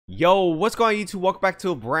Yo, what's going on YouTube? Welcome back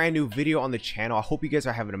to a brand new video on the channel. I hope you guys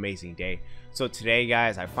are having an amazing day. So today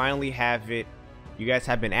guys, I finally have it. You guys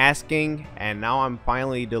have been asking and now I'm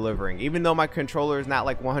finally delivering. Even though my controller is not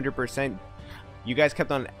like 100%, you guys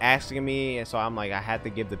kept on asking me, and so I'm like, I had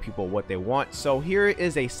to give the people what they want. So here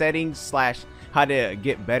is a settings slash how to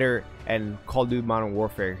get better and Call of Duty Modern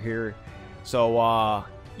Warfare here. So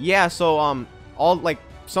yeah, so all like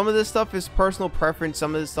some of this stuff is personal preference,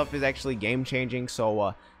 some of this stuff is actually game changing.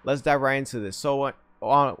 So let's dive right into this. So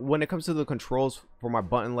when it comes to the controls for my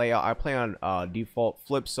button layout, I play on default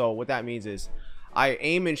flip. So what that means is I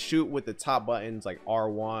aim and shoot with the top buttons like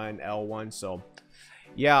R1, L1. So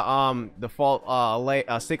yeah, default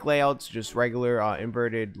stick layouts, just regular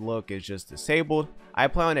inverted look is just disabled. I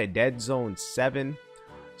play on a dead zone 7.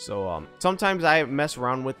 So sometimes I mess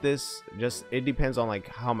around with this, just it depends on like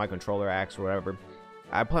how my controller acts or whatever.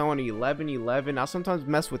 I play on 11-11. I'll sometimes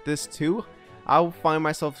mess with this too. I'll find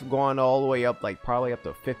myself going all the way up, like probably up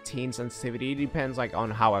to 15 sensitivity. It depends like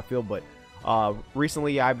on how I feel, but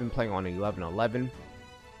recently I've been playing on 11-11.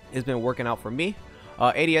 It's been working out for me.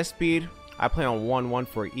 ADS speed, I play on 1-1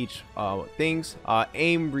 for each things.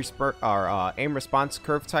 Aim response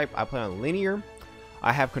curve type, I play on linear.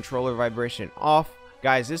 I have controller vibration off.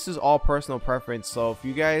 Guys, this is all personal preference, so if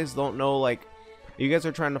you guys don't know, like you guys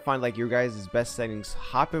are trying to find like your guys' best settings,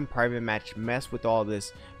 hop in private match, mess with all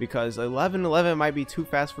this, because 11-11 might be too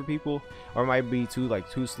fast for people or might be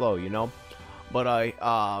too slow, you know. But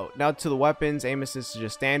now to the weapons, aim assist is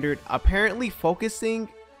just standard. Apparently focusing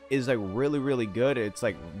is like really good. It's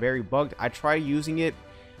like very bugged. I try using it,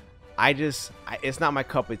 it's not my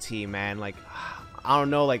cup of tea, man. Like I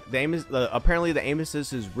don't know, like the aim is apparently the aim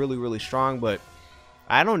assist is really strong, but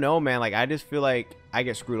I don't know, man. Like I just feel like I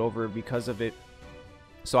get screwed over because of it.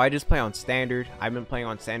 So I just play on standard. I've been playing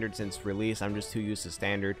on standard since release. I'm just too used to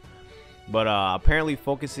standard. But apparently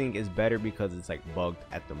focusing is better because it's like bugged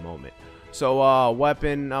at the moment. So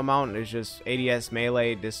weapon amount is just ADS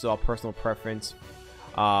melee. This is all personal preference.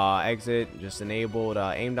 Exit just enabled.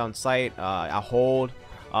 Aim down sight. I hold.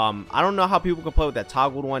 I don't know how people can play with that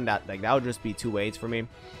toggled one. That would just be 2 ways for me.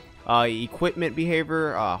 Equipment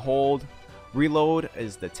behavior, hold. Reload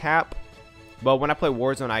is the tap. But when I play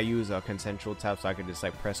Warzone, I use a consensual tap, so I can just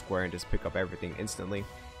like press square and just pick up everything instantly.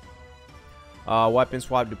 Weapon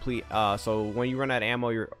swap deplete. So when you run out of ammo,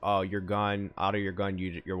 your gun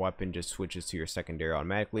your weapon just switches to your secondary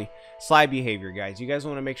automatically. Slide behavior, guys. You guys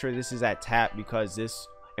want to make sure this is at tap because this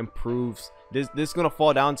improves. This is gonna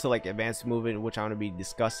fall down to like advanced movement, which I'm gonna be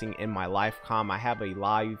discussing in my live comm. I have a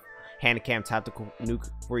live hand cam tactical nuke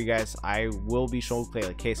for you guys. I will be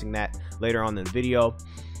showcasing that later on in the video.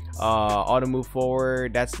 Auto move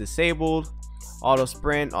forward, that's disabled. Auto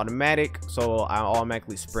sprint, automatic, so I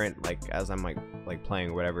automatically sprint like as I'm like playing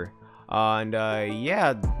or whatever. And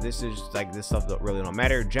yeah, this is like this stuff don't really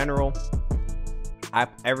matter. General,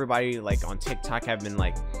 everybody like on TikTok have been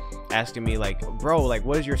like asking me like, bro, like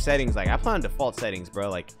what is your settings? Like I play on default settings, bro.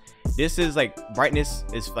 Like this is like brightness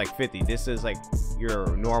is like 50. This is like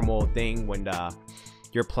your normal thing when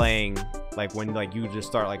you're playing, like when like you just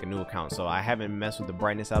start like a new account. So I haven't messed with the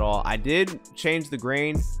brightness at all. I did change the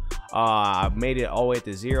grain. I've made it all the way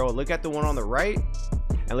to 0. Look at the one on the right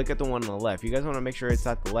and look at the one on the left. You guys want to make sure it's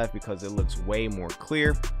at the left because it looks way more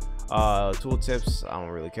clear. Tooltips, I don't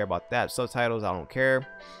really care about that. Subtitles, I don't care.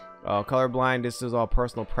 Colorblind, this is all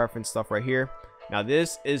personal preference stuff right here. Now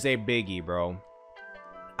this is a biggie, bro.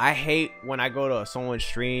 I hate when I go to someone's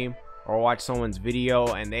stream or watch someone's video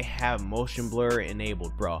and they have motion blur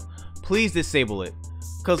enabled, bro. Please disable it,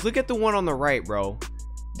 because look at the one on the right, bro.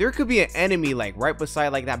 There could be an enemy like right beside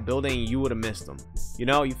like that building and you would have missed them, you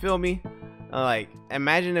know, you feel me? Like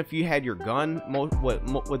imagine if you had your gun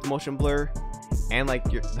with motion blur and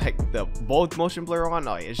like your both motion blur on.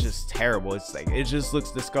 No, it's just terrible. It's like it just looks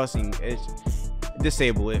disgusting.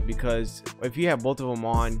 Disable it, because if you have both of them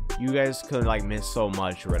on, you guys could like miss so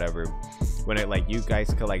much or whatever. When it like you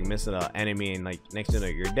guys could like miss an enemy and like next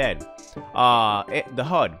thing you're dead. The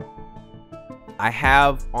HUD I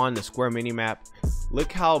have on the square mini map,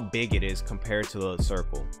 look how big it is compared to the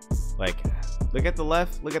circle. Like look at the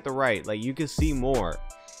left, look at the right, like you can see more.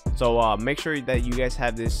 So make sure that you guys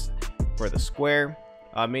have this for the square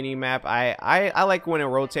mini map. I like when it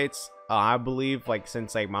rotates. I believe like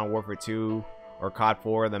since like Modern Warfare 2 or COD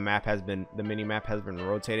 4, the mini map has been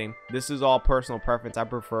rotating. This is all personal preference. I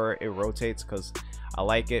prefer it rotates because I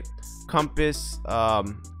like it. Compass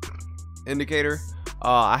indicator,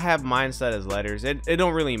 I have mine set as letters. It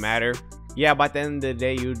don't really matter. Yeah, by the end of the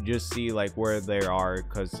day you just see like where they are,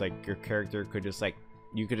 because like your character could just like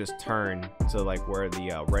you could just turn to like where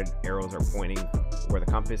the red arrows are pointing, where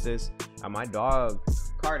the compass is. My dog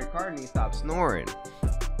Cardi needs to stop snoring.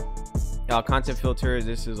 Content filters,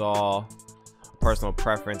 this is all personal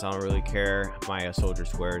preference. I don't really care. My soldier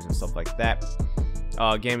swears and stuff like that.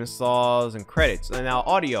 Game installs and credits. And now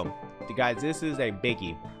audio, guys, this is a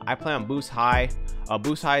biggie. I play on boost high.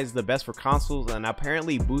 Boost high is the best for consoles, and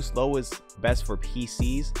apparently boost low is best for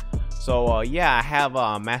PCs. So yeah, I have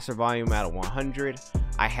master volume at 100.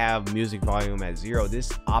 I have music volume at 0. This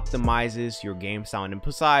optimizes your game sound. And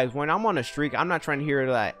besides, when I'm on a streak, I'm not trying to hear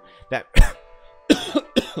that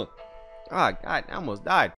oh god, I almost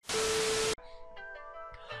died.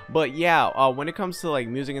 But yeah, when it comes to like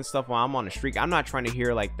music and stuff, when I'm on a streak, I'm not trying to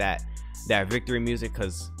hear like that victory music,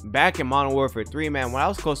 because back in Modern Warfare 3, man, when I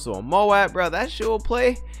was close to a Moab, bro, that shit will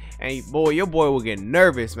play, and boy, your boy will get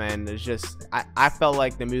nervous, man. It's just I felt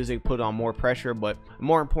like the music put on more pressure, but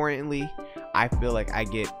more importantly, I feel like I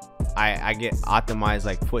get optimized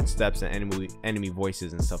like footsteps and enemy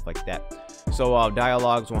voices and stuff like that. So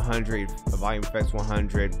dialogues 100, volume effects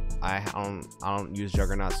 100. I don't use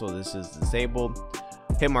Juggernaut, so this is disabled.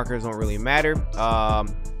 Hit markers don't really matter.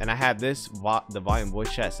 And I have this the volume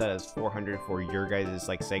voice chat set as 400 for your guys'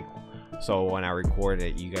 like sake, so when I record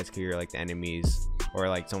it, you guys can hear like the enemies or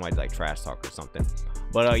like somebody like trash talk or something.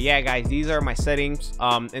 But yeah, guys, these are my settings.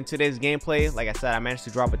 In today's gameplay, like I said, I managed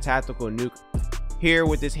to drop a tactical nuke here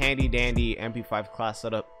with this handy dandy MP5 class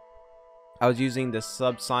setup. I was using the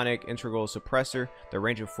subsonic integral suppressor, the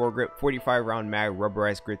range of foregrip, 45 round mag,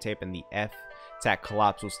 rubberized grid tape, and the F-Tac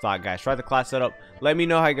collapsible stock. Guys, try the class setup. Let me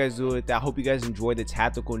know how you guys do it. I hope you guys enjoyed the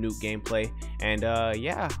tactical nuke gameplay. And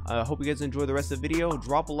yeah, I hope you guys enjoy the rest of the video.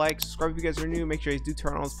 Drop a like, subscribe if you guys are new. Make sure you do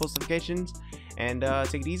turn on those post notifications. And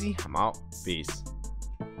take it easy. I'm out. Peace.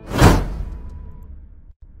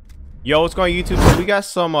 Yo, what's going on, YouTube? So we got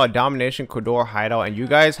some domination corridor hideout, and you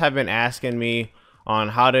guys have been asking me on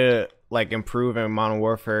how to like improve in Modern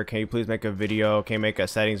Warfare. Can you please make a video? Can you make a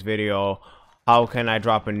settings video? How can I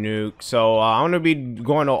drop a nuke? So I'm gonna be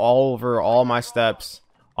going over all my steps,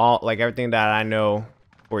 all like everything that I know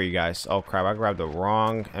for you guys. Oh crap, I grabbed the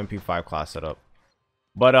wrong MP5 class setup.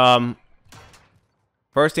 But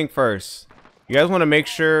first thing first, you guys want to make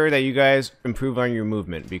sure that you guys improve on your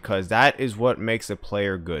movement, because that is what makes a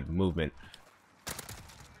player good. Movement.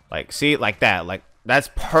 Like, see, like that, like that's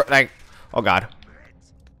like, oh god.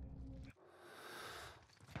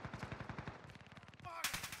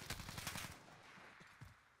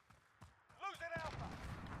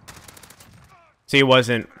 See, it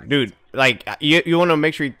wasn't, dude, like you want to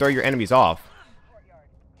make sure you throw your enemies off.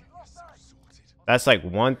 That's like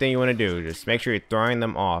one thing you want to do, just make sure you're throwing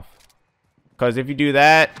them off. Because if you do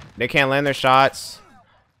that, they can't land their shots.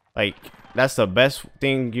 Like, that's the best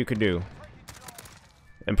thing you could do.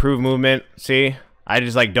 Improve movement. See, I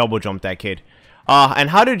just like double jumped that kid. And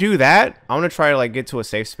how to do that, I'm gonna try to like get to a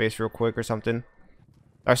safe space real quick or something.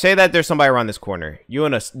 Or say that there's somebody around this corner. You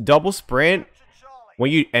want to double sprint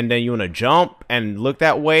when you, and then you want to jump and look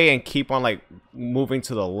that way and keep on like moving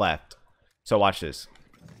to the left. So watch this.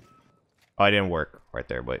 Oh, it didn't work right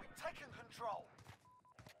there, but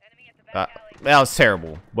that was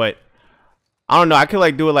terrible. But I don't know, I could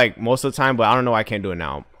like do it like most of the time, but I don't know why I can't do it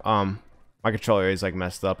now. My controller is like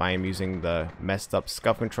messed up. I am using the messed up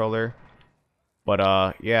scuff controller.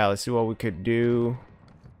 But yeah, let's see what we could do.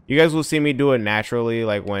 You guys will see me do it naturally,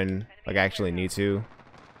 like when like I actually need to.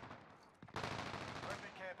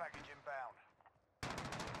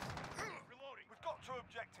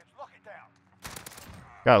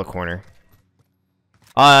 Got the corner.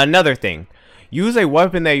 Another thing, use a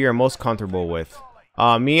weapon that you're most comfortable with.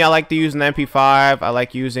 Me, I like to use an MP5. I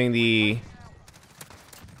like using the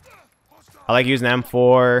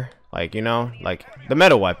M4, like, you know, like the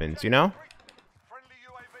meta weapons, you know.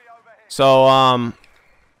 So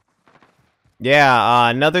yeah,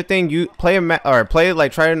 another thing, you play a map, or play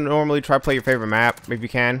like try to play your favorite map if you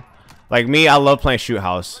can. Like me, I love playing Shoot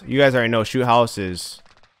House. You guys already know Shoot House is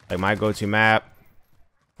like my go-to map.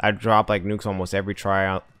 I drop like nukes almost every try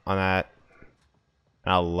on that.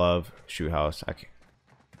 And I love Shoot House. I can't.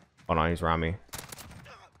 Hold on, he's around me.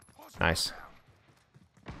 Nice.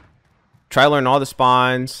 Try to learn all the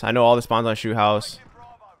spawns. I know all the spawns on Shoot House.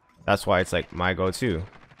 That's why it's like my go-to.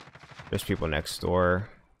 There's people next door.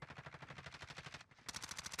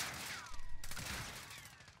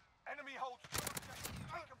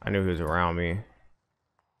 I knew he was around me.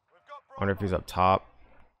 Wonder if he's up top.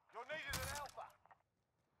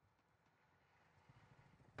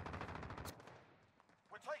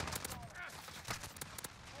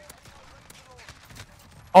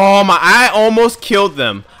 Oh my, I almost killed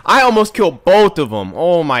them. I almost killed both of them.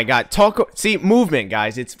 Oh my god. See, movement,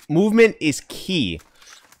 guys. Movement is key.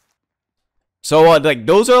 So like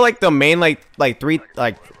those are like the main like three,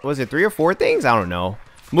 like was it 3 or 4 things? I don't know.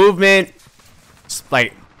 Movement,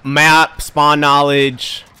 like map, spawn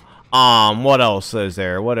knowledge. What else is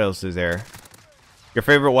there? What else is there? Your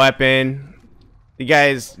favorite weapon. You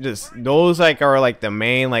guys just those like are like the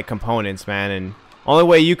main like components, man. And only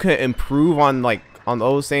way you can improve on like on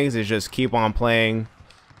those things is just keep on playing.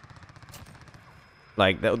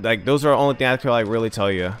 Like those are the only thing I can like really tell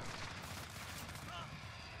you.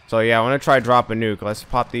 So yeah, I want to try drop a nuke. Let's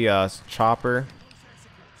pop the chopper.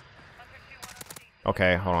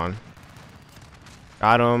 Okay, hold on.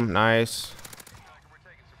 Got him. Nice.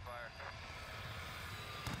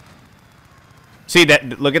 See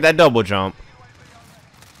that? Look at that double jump.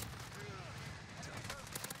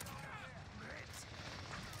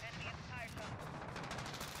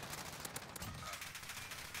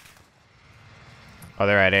 Oh,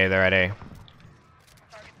 they're at A. They're at A.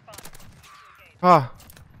 Ah.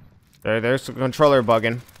 There's the controller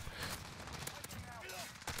bugging.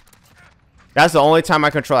 That's the only time my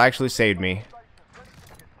controller actually saved me.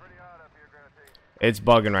 It's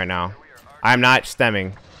bugging right now. I'm not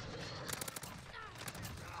stemming.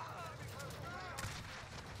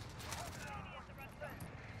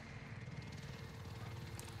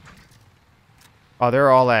 Oh, they're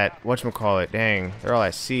all at whatchamacallit. Dang, they're all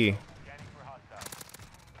at C.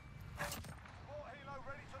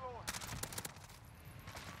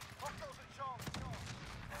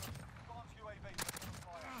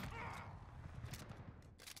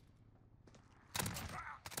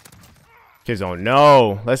 Kids don't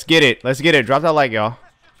know. Let's get it. Let's get it. Drop that like, y'all.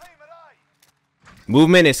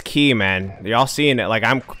 Movement is key, man. Y'all seeing it? Like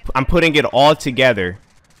I'm putting it all together.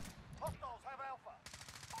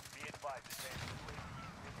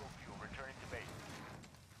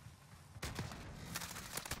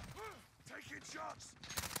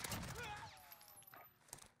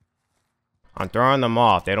 I'm throwing them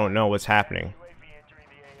off. They don't know what's happening.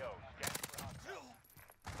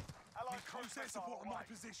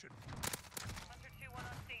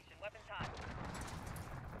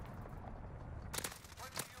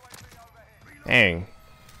 Dang.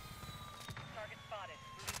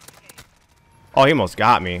 Oh, he almost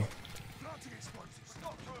got me.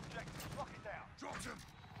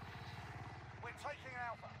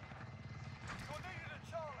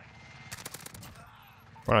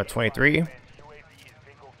 We're on 23.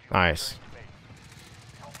 Nice.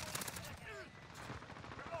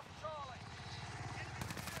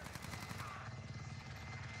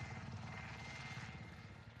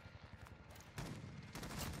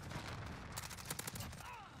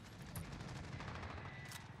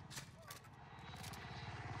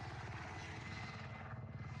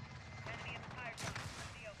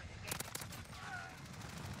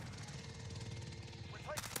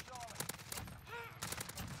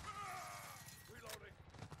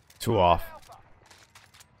 Two off.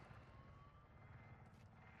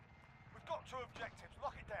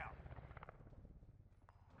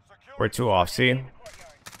 We're two off, see?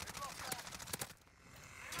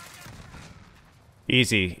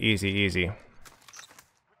 Easy, easy, easy.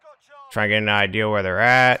 Try and get an idea where they're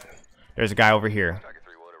at. There's a guy over here.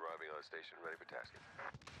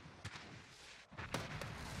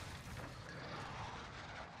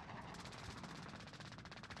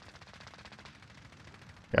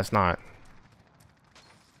 Guess not.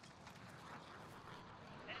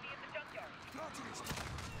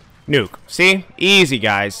 Nuke. See? Easy,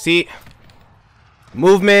 guys. See?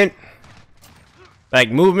 Movement.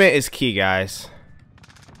 Like, movement is key, guys.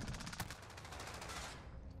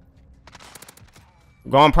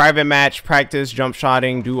 Go on private match, practice jump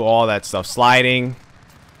shotting, do all that stuff. Sliding,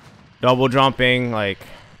 double jumping, like,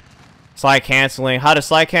 slide canceling. How to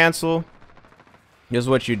slide cancel? Here's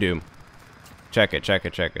what you do. Check it, check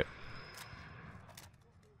it, check it.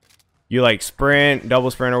 You like sprint, double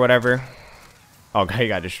sprint or whatever. Oh, he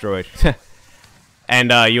got destroyed.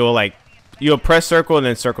 And you'll press circle and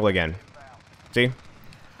then circle again. See?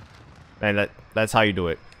 And that's how you do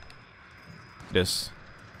it. That's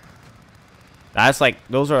like,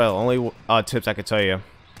 those are the only tips I could tell you.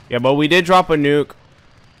 Yeah, but we did drop a nuke.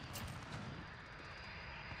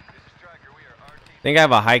 I think I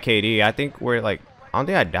have a high KD. I think we're like, I don't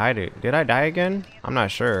think I died. Did I die again? I'm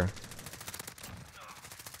not sure.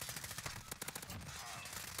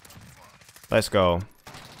 Let's go.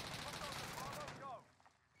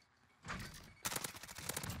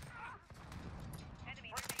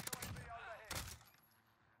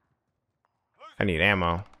 I need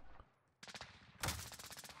ammo.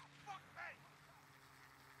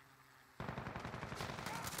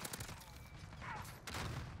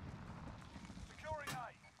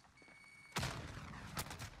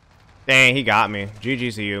 Dang, he got me.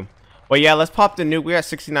 GG's to you. But yeah, let's pop the nuke. We got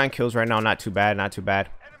 69 kills right now. Not too bad. Not too bad.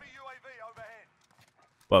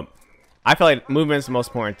 But I feel like movement's the most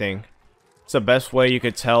important thing. It's the best way you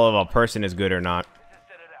could tell if a person is good or not.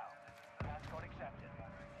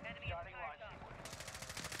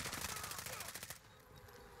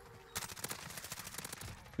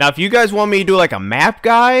 Now, if you guys want me to do like a map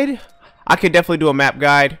guide, I could definitely do a map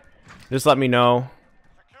guide. Just let me know.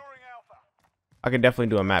 I could definitely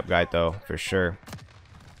do a map guide though, for sure.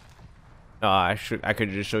 I could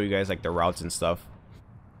just show you guys like the routes and stuff.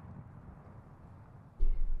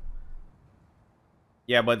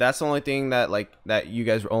 Yeah, but that's the only thing that you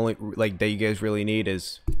guys really need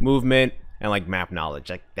is movement and like map knowledge.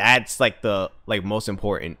 Like that's like the most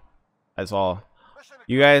important. That's all.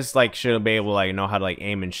 You guys like should be able to like know how to like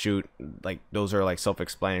aim and shoot. Like those are like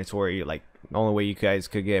self-explanatory. Like the only way you guys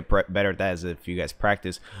could get better at that is if you guys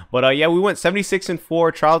practice. But yeah, we went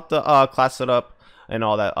 76-4. Try out the class setup and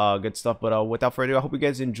all that good stuff. But without further ado, I hope you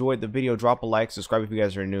guys enjoyed the video. Drop a like, subscribe if you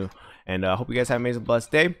guys are new, and hope you guys have an amazing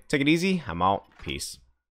blessed day. Take it easy. I'm out. Peace.